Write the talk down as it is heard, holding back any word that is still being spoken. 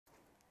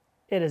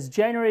It is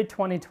January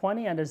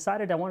 2020 and I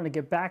decided I wanted to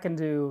get back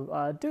into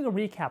doing a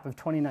recap of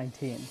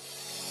 2019.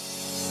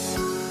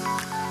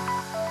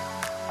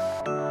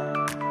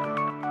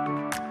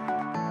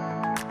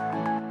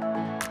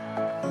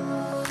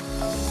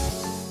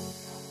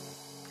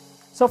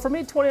 So for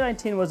me,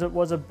 2019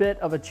 was a bit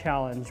of a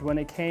challenge when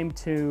it came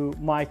to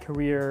my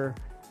career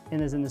in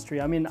this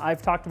industry. I mean,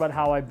 I've talked about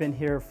how I've been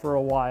here for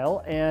a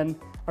while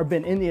or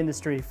been in the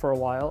industry for a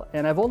while,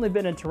 and I've only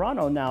been in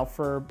Toronto now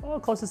for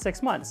close to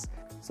 6 months.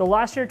 So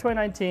last year,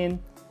 2019,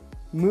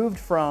 moved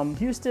from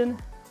Houston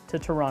to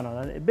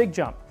Toronto, a big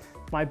jump.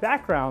 My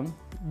background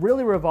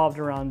really revolved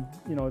around,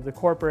 the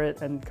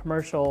corporate and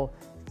commercial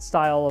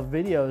style of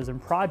videos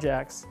and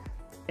projects.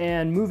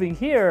 And moving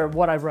here,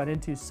 what I've run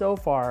into so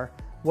far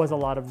was a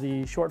lot of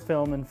the short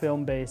film and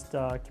film-based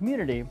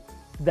community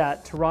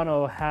that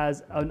Toronto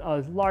has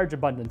a large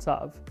abundance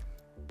of.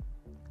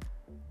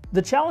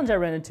 The challenge I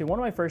ran into, one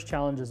of my first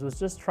challenges, was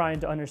just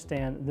trying to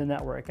understand the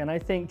network. And I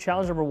think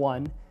challenge number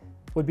one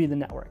would be the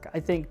network. I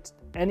think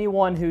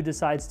anyone who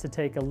decides to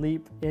take a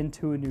leap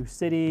into a new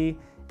city,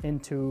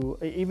 into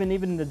even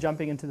into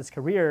jumping into this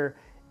career,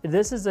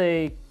 this is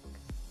a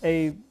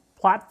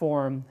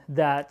platform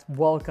that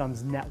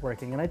welcomes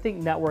networking. And I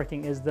think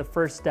networking is the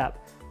first step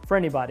for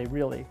anybody,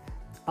 really.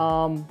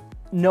 No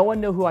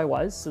one knew who I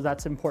was, so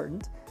that's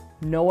important.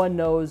 No one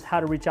knows how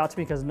to reach out to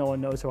me because no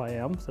one knows who I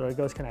am, so it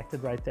goes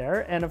connected right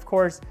there. And of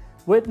course,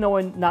 with no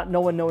one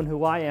knowing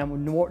who I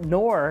am,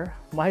 nor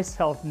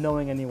myself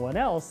knowing anyone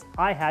else,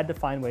 I had to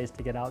find ways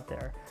to get out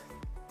there.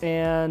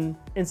 And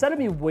instead of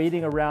me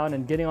waiting around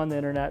and getting on the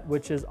internet,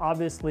 which is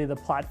obviously the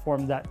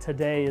platform that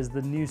today is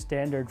the new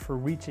standard for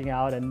reaching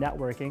out and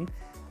networking,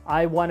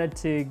 I wanted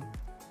to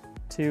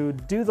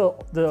do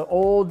the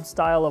old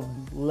style of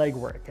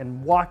legwork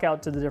and walk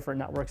out to the different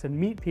networks and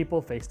meet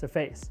people face to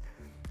face.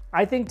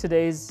 I think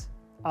today's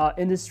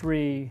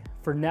industry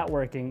for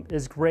networking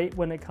is great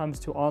when it comes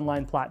to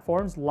online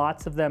platforms,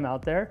 lots of them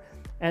out there.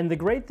 And the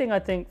great thing I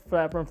think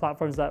from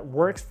platforms that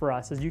works for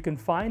us is you can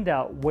find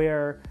out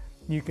where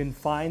you can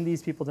find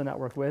these people to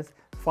network with,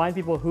 find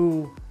people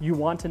who you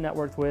want to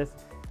network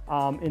with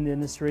in the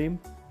industry.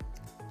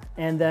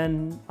 And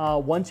then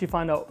once you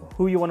find out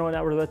who you want to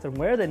network with and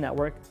where they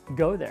network,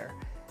 go there.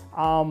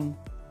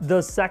 The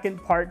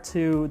second part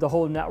to the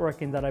whole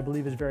networking that I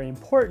believe is very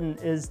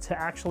important is to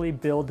actually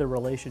build the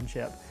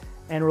relationship.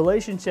 And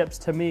relationships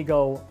to me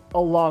go a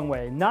long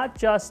way, not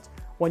just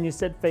when you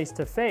sit face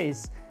to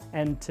face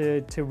and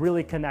to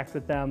really connect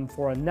with them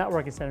for a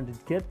networking center to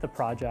get the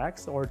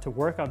projects or to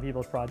work on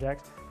people's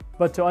projects,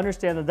 but to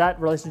understand that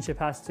that relationship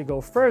has to go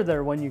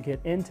further when you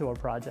get into a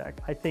project.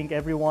 I think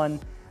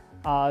everyone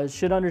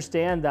should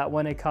understand that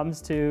when it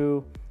comes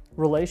to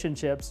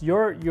relationships,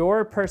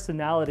 your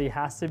personality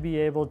has to be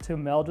able to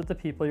meld with the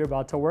people you're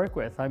about to work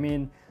with. I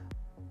mean,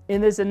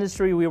 in this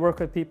industry, we work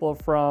with people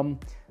from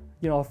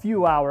a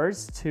few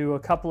hours to a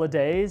couple of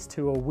days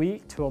to a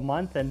week to a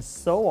month and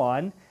so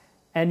on.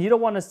 And you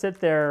don't want to sit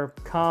there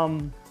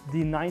come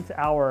the 9th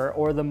hour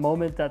or the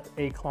moment that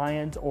a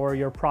client or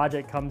your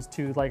project comes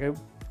to like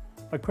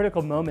a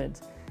critical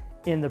moment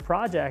in the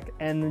project,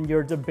 and then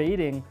you're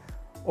debating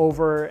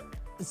over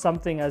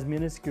something as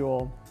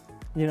minuscule,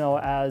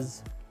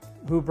 as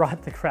who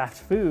brought the craft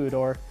food,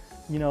 or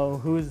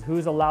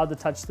who's allowed to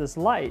touch this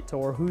light,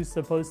 or who's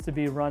supposed to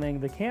be running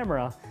the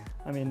camera.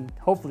 I mean,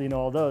 hopefully you know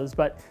all those,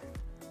 but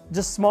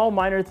just small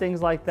minor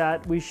things like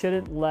that. We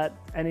shouldn't let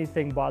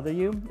anything bother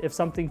you. If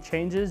something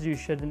changes, you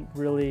shouldn't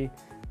really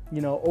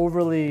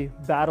overly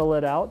battle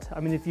it out.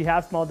 I mean, if you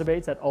have small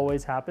debates, that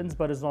always happens,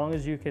 but as long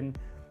as you can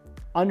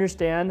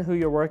understand who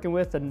you're working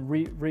with and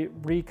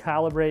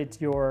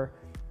recalibrate your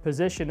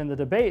position in the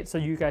debate so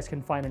you guys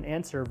can find an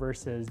answer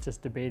versus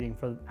just debating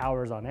for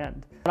hours on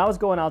end. When I was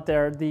going out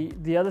there,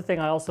 the other thing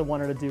I also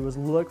wanted to do was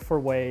look for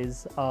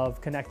ways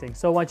of connecting.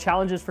 So my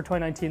challenges for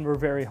 2019 were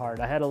very hard.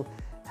 I had to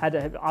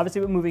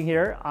obviously with moving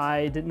here,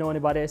 I didn't know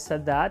anybody, I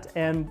said that.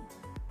 And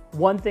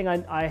one thing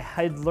I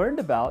had learned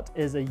about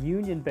is a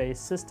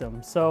union-based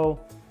system. So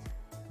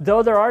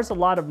though there are a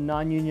lot of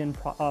non-union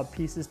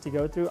pieces to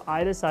go through,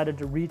 I decided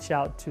to reach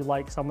out to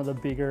like some of the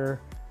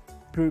bigger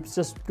groups,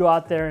 just go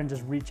out there and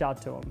just reach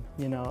out to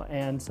them,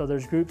 And so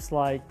there's groups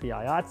like the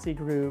IATSE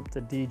group,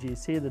 the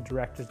DGC, the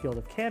Directors Guild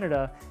of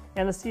Canada,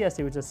 and the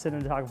CSC, which is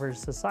Cinematographers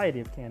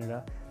Society of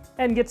Canada,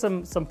 and get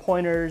some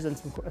pointers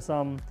and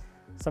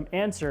some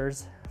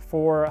answers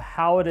for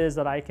how it is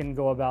that I can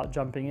go about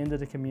jumping into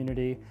the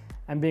community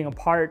and being a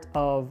part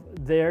of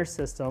their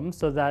system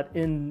so that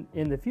in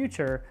the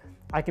future,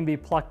 I can be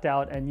plucked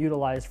out and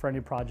utilized for any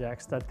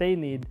projects that they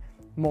need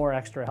more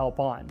extra help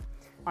on.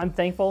 I'm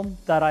thankful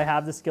that I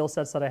have the skill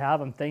sets that I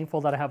have. I'm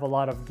thankful that I have a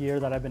lot of gear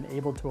that I've been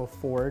able to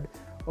afford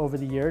over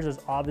the years. There's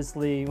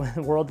obviously, when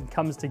the world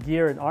comes to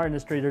gear in our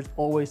industry, there's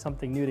always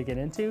something new to get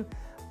into.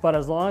 But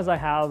as long as I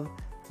have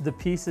the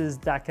pieces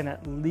that can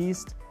at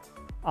least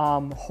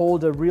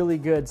hold a really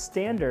good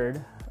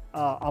standard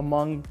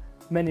among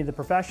many of the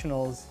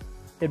professionals,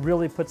 it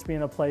really puts me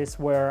in a place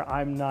where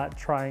I'm not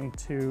trying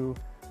to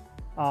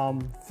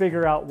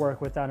figure out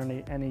work without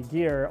any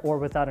gear or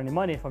without any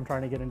money if I'm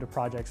trying to get into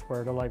projects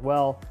where they're like,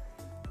 well,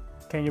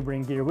 can you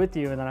bring gear with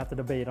you? And then I have to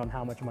debate on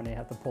how much money I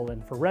have to pull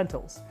in for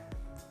rentals.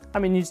 I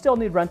mean, you still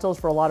need rentals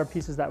for a lot of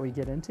pieces that we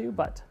get into,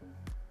 but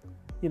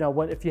you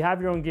know, if you have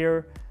your own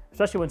gear,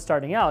 especially when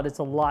starting out, it's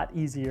a lot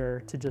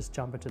easier to just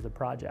jump into the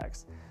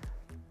projects.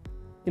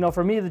 You know,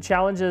 for me, the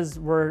challenges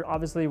were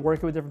obviously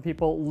working with different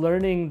people,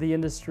 learning the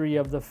industry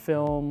of the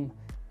film,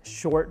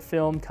 short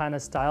film kind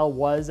of style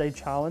was a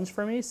challenge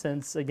for me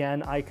since,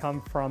 again, I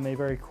come from a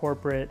very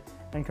corporate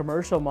and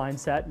commercial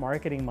mindset,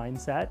 marketing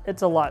mindset.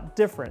 It's a lot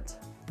different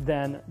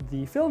than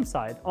the film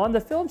side. On the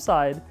film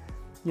side,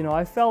 you know,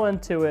 I fell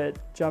into it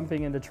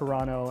jumping into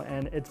Toronto,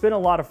 and it's been a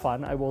lot of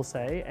fun, I will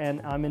say,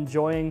 and I'm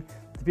enjoying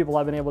the people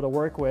I've been able to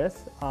work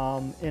with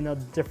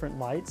in different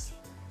lights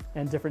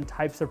and different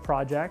types of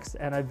projects.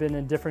 And I've been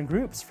in different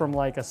groups, from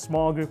like a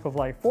small group of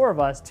like 4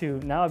 of us to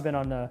now I've been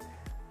on a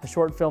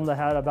short film that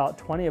had about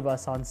 20 of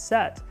us on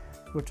set,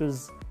 which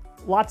was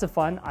lots of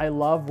fun. I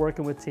love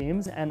working with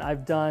teams, and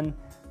I've done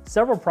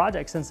several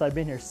projects since I've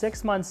been here.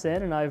 6 months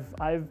in, and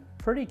I've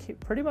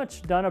pretty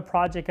much done a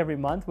project every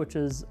month, which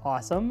is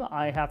awesome.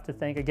 I have to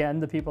thank, again,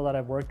 the people that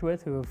I've worked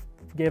with who have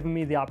given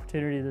me the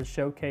opportunity to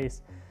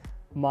showcase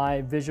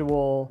my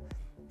visual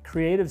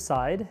creative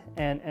side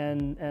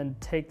and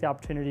take the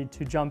opportunity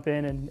to jump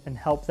in and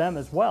help them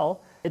as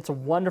well. It's a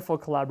wonderful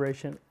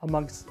collaboration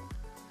amongst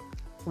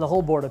the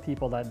whole board of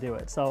people that do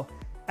it. So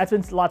that's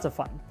been lots of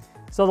fun.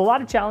 So a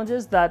lot of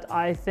challenges that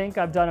I think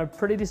I've done a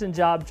pretty decent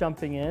job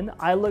jumping in.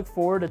 I look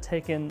forward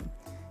to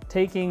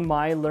taking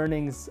my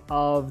learnings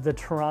of the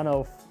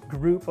Toronto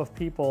group of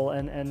people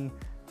and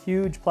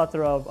huge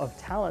plethora of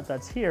talent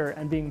that's here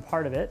and being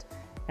part of it.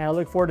 And I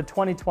look forward to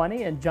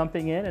 2020 and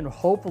jumping in and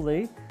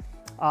hopefully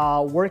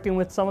working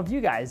with some of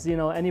you guys, you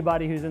know,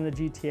 anybody who's in the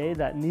GTA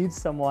that needs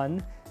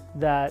someone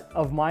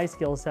of my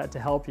skill set to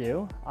help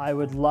you. I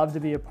would love to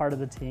be a part of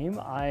the team.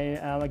 I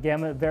am,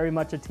 again, very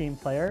much a team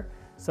player.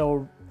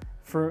 So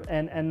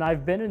and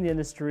I've been in the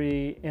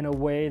industry in a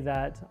way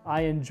that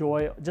I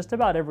enjoy just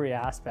about every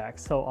aspect.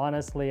 So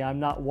honestly, I'm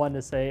not one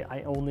to say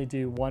I only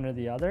do one or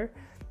the other.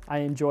 I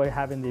enjoy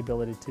having the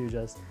ability to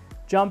just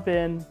jump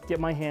in, get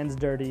my hands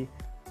dirty,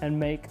 and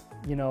make,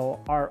 you know,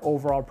 our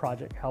overall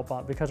project help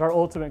out, because our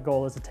ultimate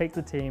goal is to take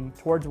the team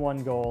towards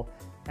one goal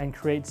and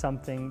create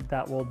something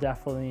that will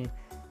definitely,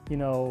 you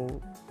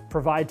know,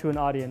 provide to an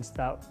audience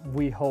that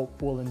we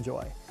hope will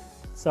enjoy.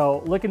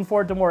 So looking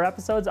forward to more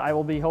episodes. I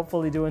will be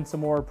hopefully doing some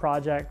more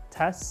project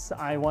tests.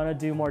 I want to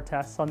do more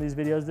tests on these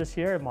videos this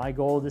year. My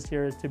goal this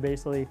year is to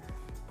basically,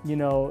 you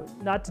know,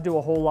 not to do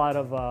a whole lot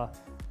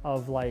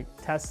of like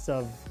tests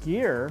of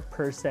gear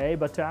per se,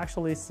 but to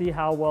actually see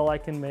how well I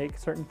can make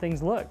certain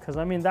things look. Because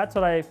I mean, that's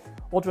what I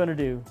ultimately want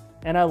to do.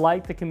 And I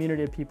like the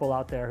community of people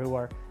out there who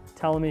are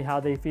telling me how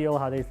they feel,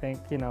 how they think.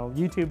 You know,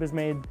 YouTube is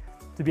made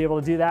to be able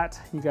to do that.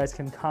 You guys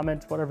can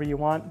comment whatever you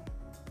want.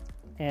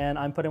 And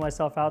I'm putting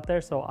myself out there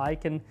so I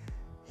can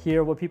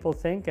hear what people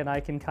think, and I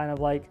can kind of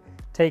like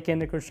take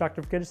into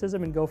constructive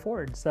criticism and go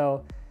forward.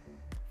 So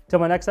till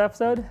my next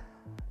episode,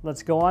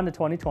 let's go on to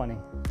 2020.